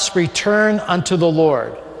 let us return unto the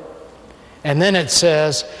Lord. And then it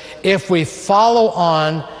says, if we follow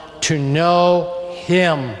on to know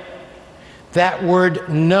Him. That word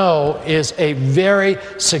know is a very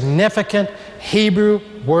significant Hebrew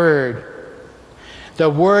word. The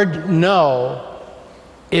word know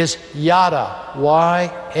is yada,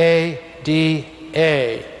 Y-A-D-A.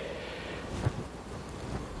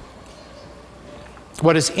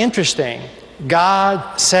 What is interesting,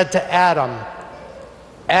 God said to Adam,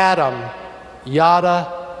 Adam,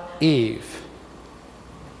 yada, Eve.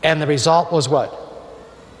 And the result was what?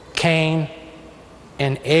 Cain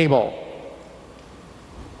and Abel.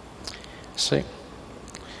 See,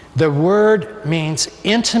 the word means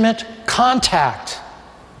intimate contact.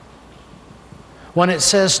 When it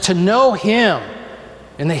says to know Him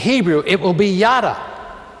in the Hebrew, it will be yada.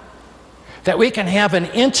 That we can have an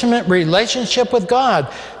intimate relationship with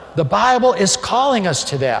God. The Bible is calling us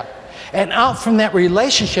to that. And out from that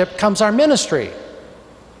relationship comes our ministry.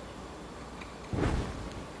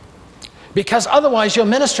 Because otherwise you'll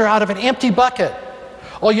minister out of an empty bucket.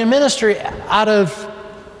 Or you minister out of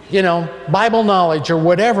Bible knowledge or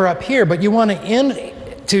whatever up here, but you want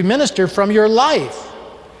to minister from your life.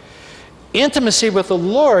 Intimacy with the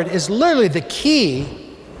Lord is literally the key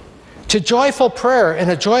to joyful prayer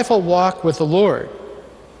and a joyful walk with the Lord.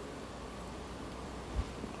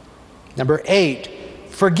 Number 8,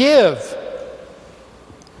 forgive.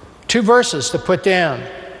 2 verses to put down.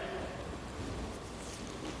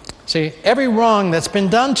 See, every wrong that's been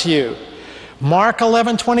done to you. Mark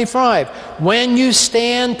 11:25. When you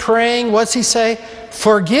stand praying, what's he say?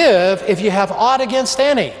 Forgive if you have aught against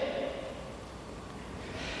any.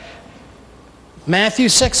 Matthew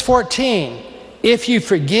 6:14. If you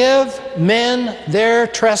forgive men their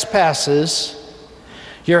trespasses,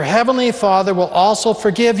 your heavenly Father will also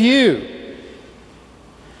forgive you.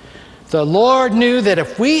 The Lord knew that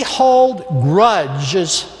if we hold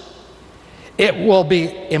grudges, it will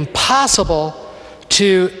be impossible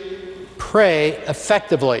to pray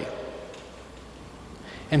effectively.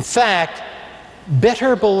 In fact,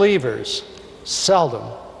 bitter believers seldom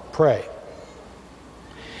pray.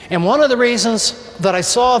 And one of the reasons that I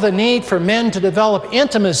saw the need for men to develop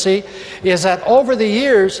intimacy is that over the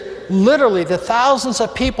years, literally the thousands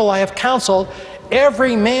of people I have counseled,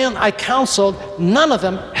 every man I counseled, none of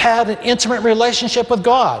them had an intimate relationship with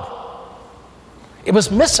God. It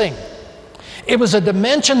was missing. It was a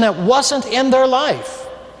dimension that wasn't in their life.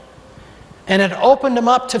 And it opened them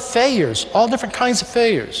up to failures, all different kinds of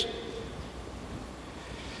failures.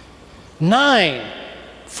 9,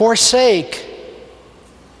 forsake.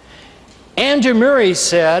 Andrew Murray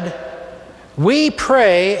said, we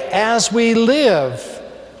pray as we live.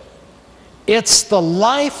 It's the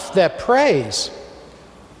life that prays.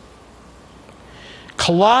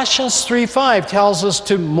 Colossians 3:5 tells us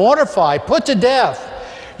to mortify, put to death,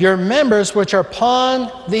 your members which are upon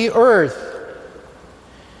the earth.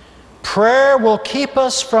 Prayer will keep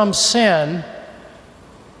us from sin,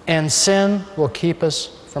 and sin will keep us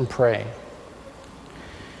from praying.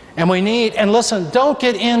 And we need, and listen, don't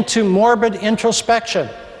get into morbid introspection.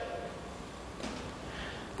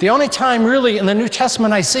 The only time really in the New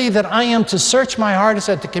Testament I see that I am to search my heart is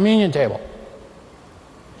at the communion table.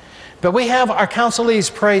 But we have our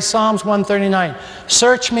counselees pray Psalms 139.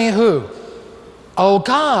 Search me who? O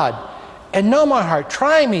God, and know my heart.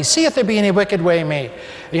 Try me. See if there be any wicked way in me.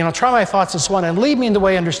 Try my thoughts and so on, and lead me in the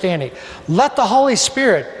way of understanding. Let the Holy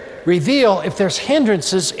Spirit reveal if there's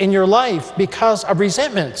hindrances in your life because of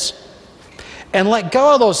resentments. And let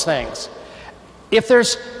go of those things. If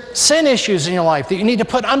there's sin issues in your life that you need to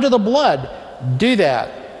put under the blood, do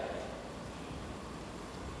that.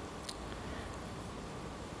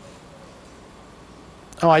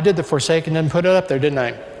 Oh, I did the forsaken and put it up there, didn't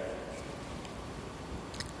I?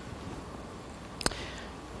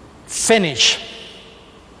 Finish.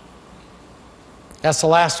 That's the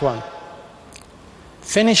last one.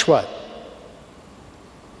 Finish what?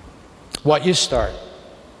 What you start.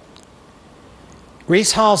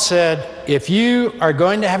 Rees Hall said, if you are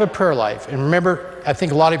going to have a prayer life, and remember, I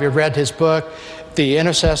think a lot of you have read his book, The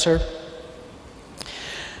Intercessor,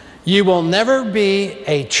 you will never be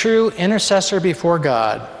a true intercessor before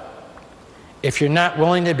God if you're not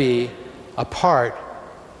willing to be a part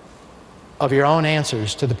of your own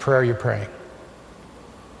answers to the prayer you're praying.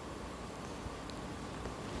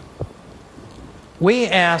 We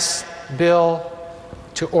asked Bill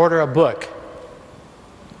to order a book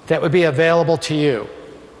that would be available to you.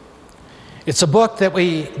 It's a book that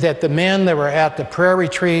the men that were at the prayer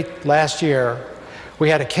retreat last year, we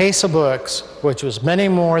had a case of books, which was many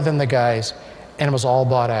more than the guys, and it was all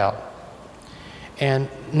bought out. And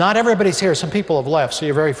not everybody's here. Some people have left, so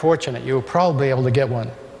you're very fortunate. You'll probably be able to get one.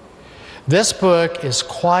 This book is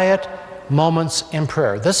Quiet Moments in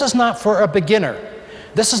Prayer. This is not for a beginner.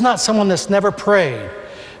 This is not someone that's never prayed.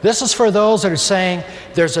 This is for those that are saying,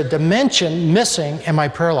 there's a dimension missing in my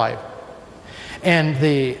prayer life. And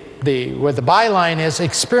where the byline is,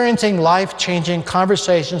 Experiencing Life-Changing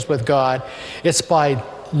Conversations with God. It's by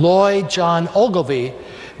Lloyd John Ogilvie,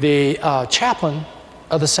 the chaplain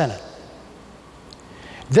of the Senate.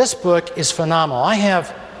 This book is phenomenal. I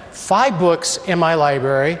have 5 books in my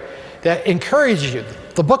library that encourage you.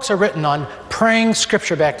 The books are written on praying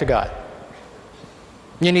Scripture back to God.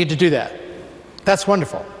 You need to do that. That's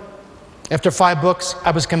wonderful. After 5 books,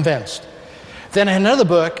 I was convinced. Then I had another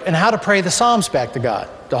book on how to pray the Psalms back to God,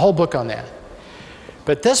 the whole book on that.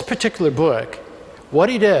 But this particular book, what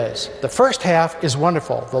he does, the first half is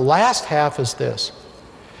wonderful. The last half is this.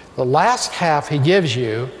 The last half, he gives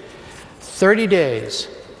you 30 days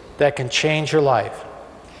that can change your life.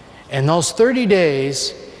 And those 30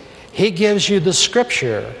 days, he gives you the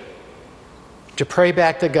Scripture to pray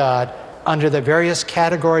back to God under the various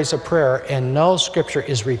categories of prayer, and no Scripture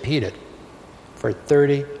is repeated for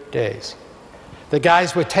 30 days. The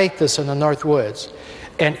guys would take this in the North Woods,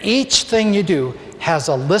 and each thing you do has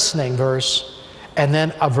a listening verse and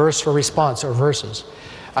then a verse for response, or verses.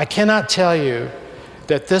 I cannot tell you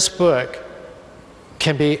that this book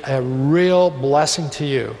can be a real blessing to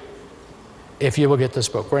you if you will get this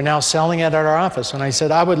book. We're now selling it at our office, and I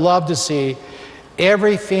said I would love to see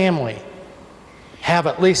every family have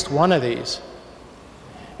at least one of these.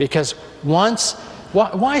 Because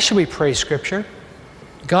why should we pray Scripture?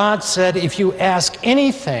 God said, if you ask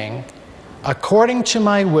anything according to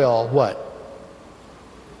my will, what?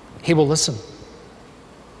 He will listen.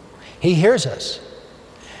 He hears us.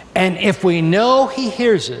 And if we know He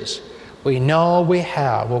hears us, we know we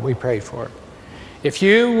have what we pray for. If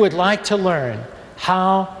you would like to learn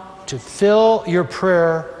how to fill your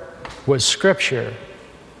prayer with Scripture,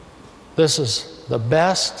 this is the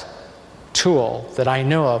best tool that I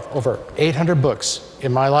know of. Over 800 books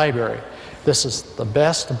in my library. This is the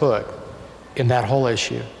best book in that whole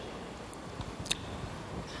issue.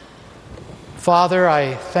 Father,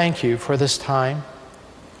 I thank you for this time.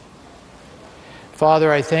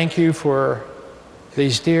 Father, I thank you for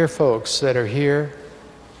these dear folks that are here.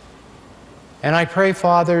 And I pray,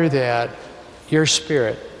 Father, that your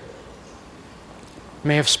Spirit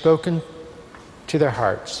may have spoken to their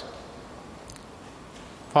hearts.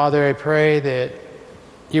 Father, I pray that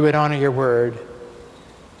you would honor your word.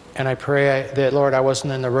 And I pray that, Lord, I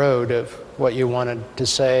wasn't in the road of what you wanted to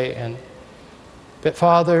say. But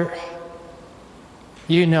Father,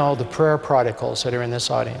 you know the prayer prodigals that are in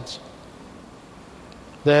this audience.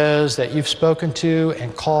 Those that you've spoken to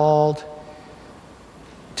and called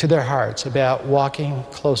to their hearts about walking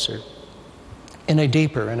closer in a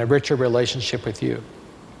deeper and a richer relationship with you.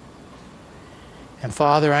 And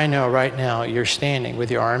Father, I know right now you're standing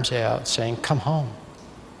with your arms out saying, come home.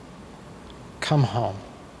 Come home.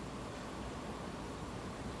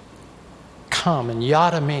 Come and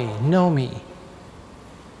yada me, know me.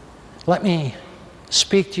 Let me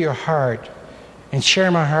speak to your heart and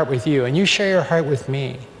share my heart with you, and you share your heart with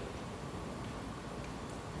me.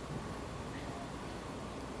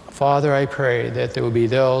 Father, I pray that there will be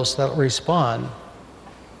those that will respond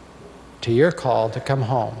to your call to come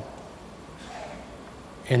home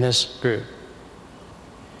in this group.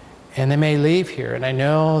 And they may leave here, and I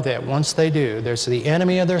know that once they do, there's the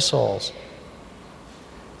enemy of their souls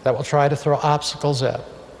that will try to throw obstacles up,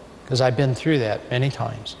 because I've been through that many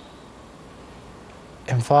times.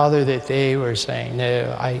 And Father, that they were saying,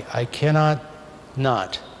 no, I cannot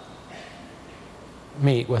not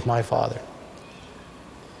meet with my Father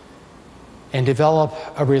and develop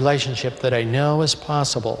a relationship that I know is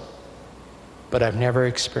possible, but I've never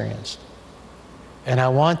experienced. And I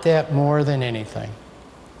want that more than anything,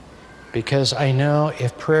 because I know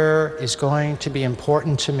if prayer is going to be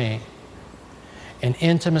important to me, and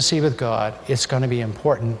intimacy with God, it's going to be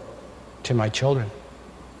important to my children.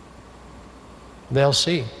 They'll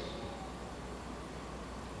see.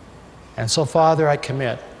 And so, Father, I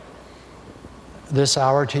commit this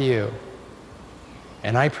hour to you,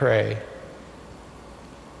 and I pray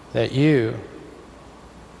that you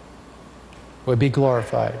would be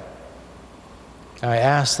glorified. I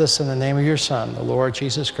ask this in the name of your Son, the Lord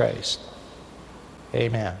Jesus Christ.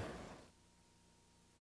 Amen.